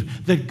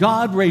believe that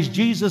God raised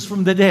Jesus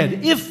from the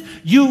dead,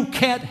 if you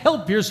can't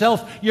help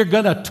yourself, you're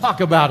going to talk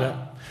about it.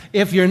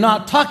 If you're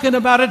not talking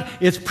about it,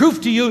 it's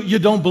proof to you you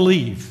don't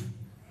believe.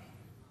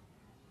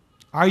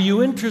 Are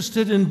you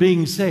interested in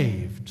being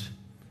saved?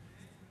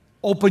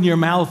 Open your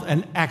mouth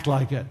and act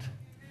like it.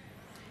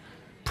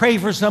 Pray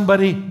for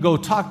somebody, go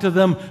talk to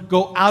them,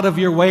 go out of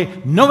your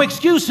way. No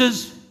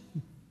excuses,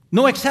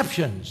 no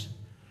exceptions.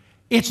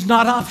 It's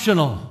not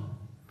optional.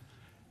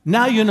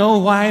 Now you know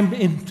why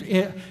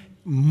I'm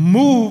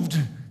moved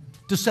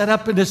to set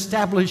up and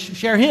establish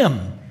Share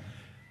Him.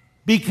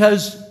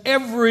 Because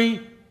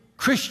every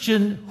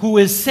Christian who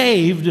is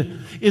saved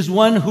is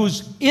one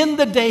who's in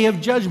the day of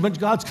judgment,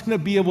 God's going to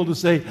be able to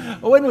say,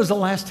 when was the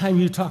last time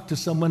you talked to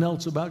someone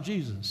else about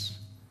Jesus?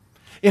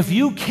 If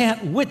you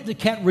can't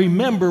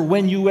remember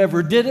when you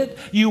ever did it,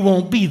 you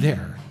won't be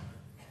there.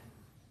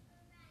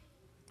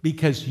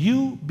 Because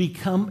you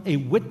become a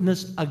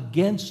witness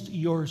against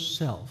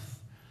yourself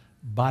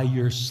by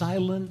your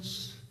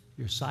silence.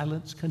 Your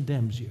silence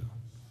condemns you.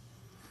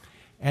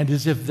 And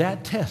as if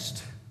that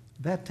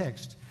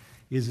text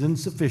is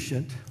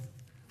insufficient,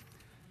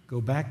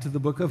 go back to the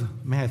book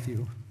of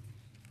Matthew,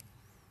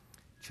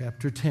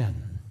 chapter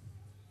 10.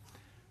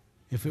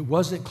 If it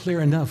wasn't clear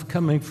enough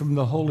coming from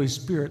the Holy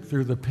Spirit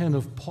through the pen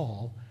of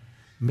Paul,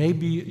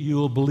 maybe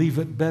you'll believe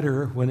it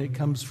better when it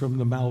comes from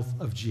the mouth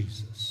of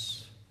Jesus.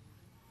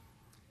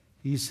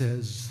 He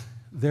says,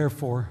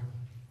 therefore,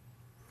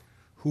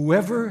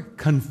 whoever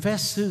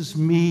confesses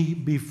me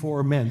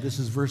before men, this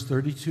is verse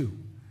 32,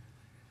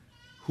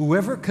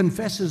 whoever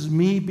confesses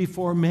me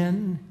before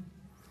men,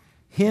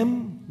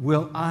 him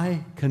will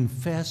I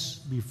confess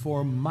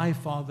before my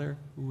Father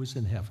who is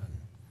in heaven.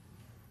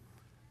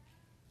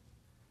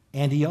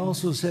 And he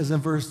also says in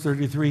verse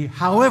 33,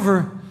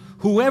 however,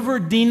 whoever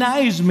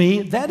denies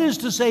me, that is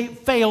to say,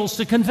 fails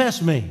to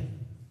confess me.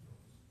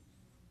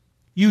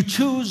 You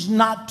choose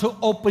not to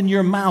open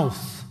your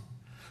mouth.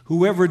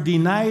 Whoever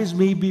denies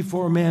me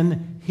before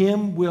men,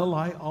 him will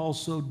I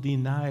also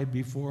deny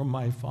before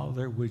my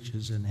Father which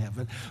is in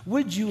heaven.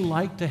 Would you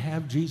like to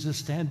have Jesus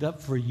stand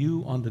up for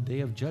you on the day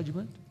of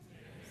judgment?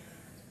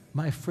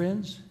 My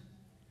friends,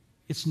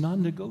 it's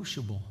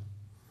non-negotiable.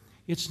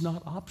 It's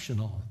not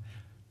optional.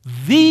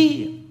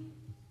 The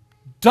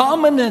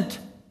dominant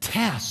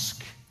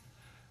task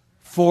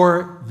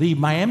for the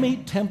Miami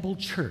Temple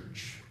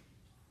Church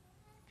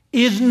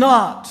is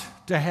not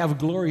to have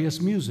glorious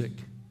music.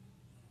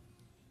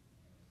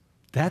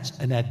 That's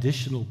an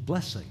additional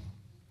blessing.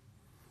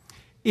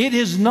 It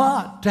is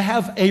not to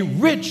have a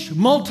rich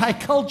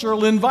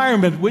multicultural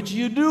environment, which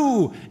you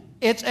do.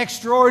 It's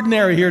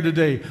extraordinary here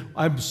today.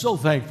 I'm so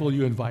thankful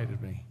you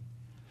invited me.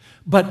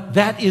 But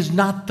that is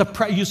not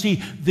you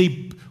see,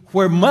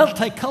 where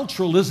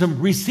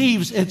multiculturalism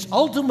receives its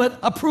ultimate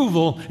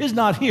approval is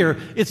not here,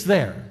 it's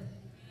there.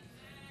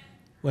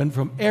 When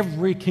from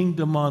every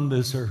kingdom on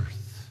this earth,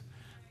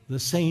 the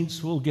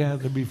saints will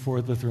gather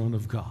before the throne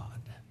of God.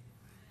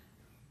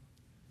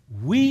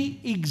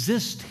 We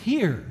exist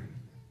here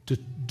to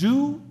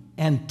do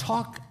and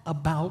talk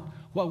about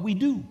what we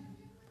do.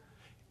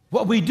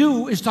 What we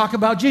do is talk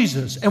about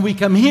Jesus, and we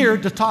come here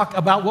to talk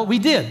about what we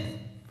did.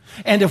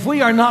 And if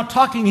we are not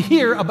talking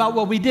here about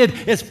what we did,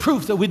 it's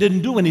proof that we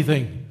didn't do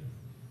anything.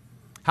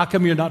 How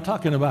come you're not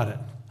talking about it?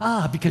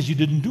 Because you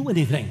didn't do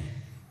anything.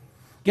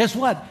 Guess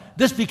what?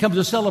 This becomes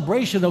a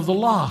celebration of the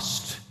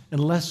lost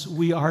unless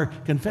we are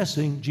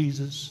confessing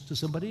Jesus to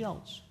somebody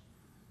else.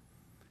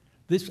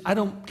 I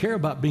don't care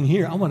about being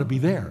here. I want to be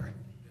there.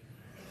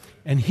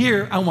 And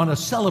here, I want to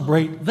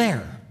celebrate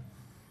there.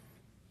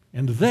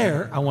 And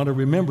there, I want to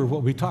remember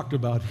what we talked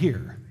about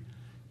here.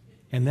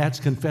 And that's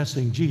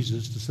confessing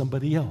Jesus to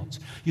somebody else.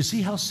 You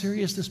see how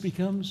serious this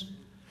becomes?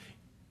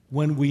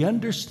 When we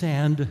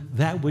understand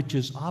that which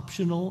is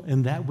optional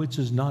and that which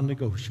is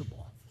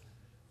non-negotiable.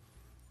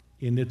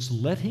 And it's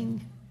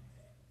letting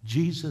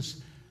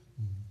Jesus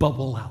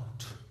bubble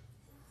out,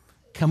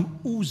 come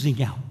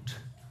oozing out.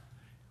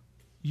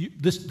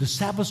 The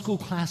Sabbath school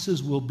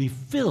classes will be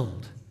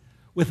filled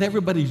with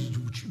everybody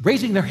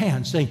raising their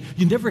hands saying,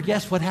 you never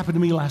guessed what happened to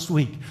me last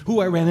week,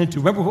 who I ran into.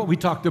 Remember what we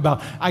talked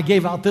about? I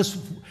gave out this.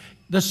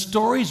 The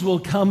stories will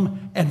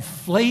come and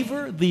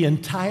flavor the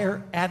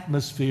entire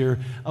atmosphere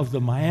of the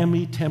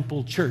Miami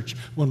Temple Church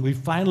when we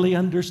finally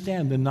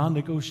understand the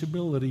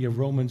non-negotiability of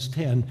Romans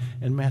 10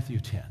 and Matthew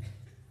 10.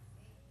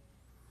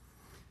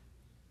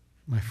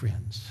 My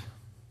friends,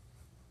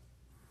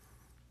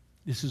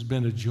 this has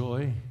been a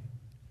joy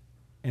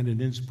and an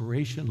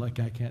inspiration like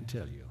I can't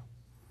tell you.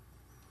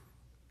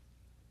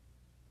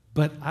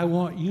 But I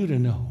want you to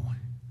know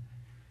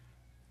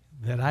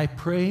that I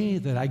pray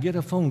that I get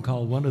a phone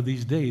call one of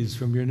these days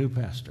from your new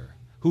pastor,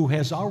 who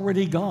has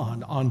already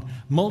gone on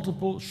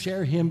multiple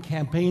Share Him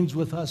campaigns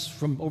with us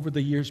from over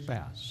the years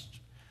past.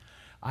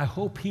 I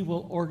hope he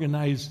will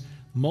organize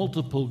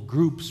multiple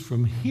groups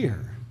from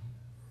here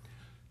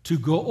to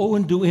go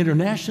and do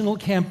international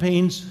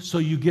campaigns so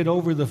you get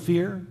over the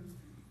fear.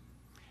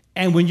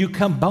 And when you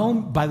come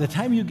home, by the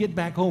time you get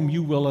back home,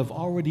 you will have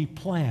already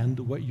planned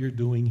what you're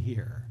doing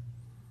here.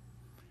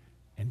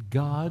 And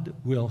God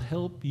will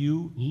help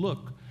you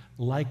look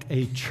like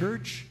a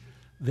church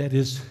that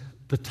is,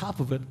 the top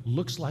of it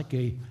looks like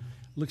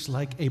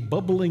a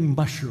bubbling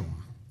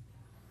mushroom.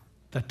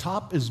 The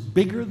top is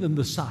bigger than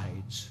the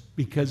sides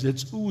because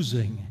it's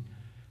oozing.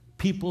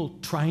 People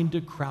trying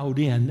to crowd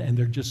in, and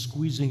they're just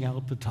squeezing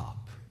out the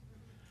top.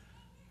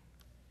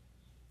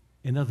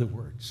 In other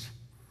words,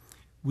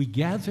 we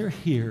gather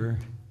here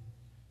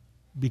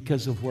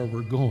because of where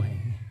we're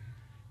going,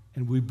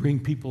 and we bring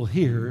people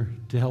here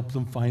to help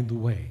them find the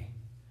way.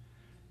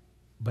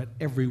 But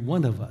every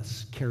one of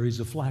us carries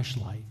a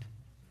flashlight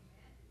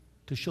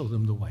to show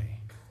them the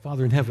way.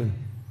 Father in heaven,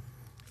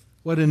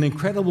 what an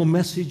incredible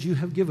message you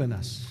have given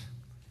us.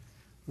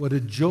 What a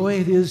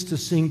joy it is to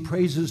sing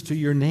praises to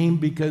your name,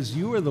 because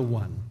you are the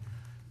one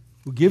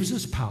who gives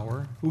us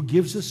power, who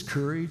gives us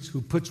courage,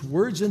 who puts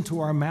words into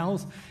our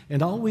mouth.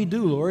 And all we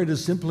do, Lord,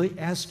 is simply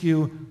ask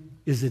you,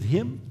 is it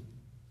him?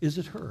 Is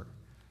it her?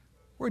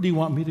 Where do you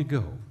want me to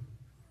go?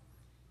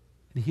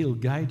 And he'll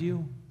guide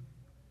you,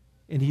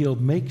 and he'll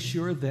make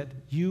sure that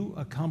you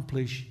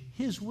accomplish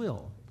his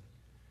will.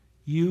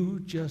 You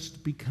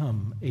just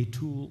become a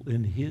tool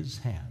in his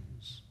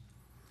hands.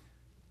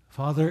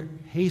 Father,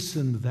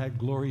 hasten that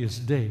glorious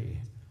day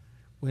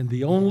when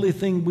the only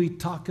thing we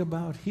talk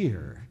about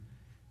here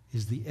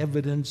is the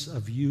evidence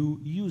of you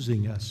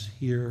using us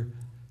here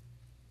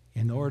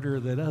in order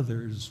that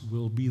others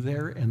will be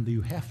there, and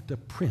you have to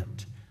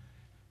print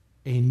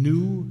a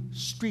new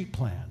street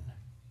plan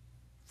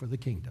for the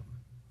kingdom.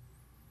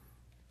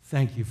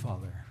 Thank you,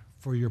 Father,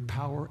 for your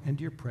power and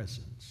your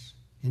presence.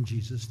 In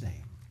Jesus'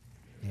 name,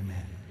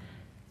 amen.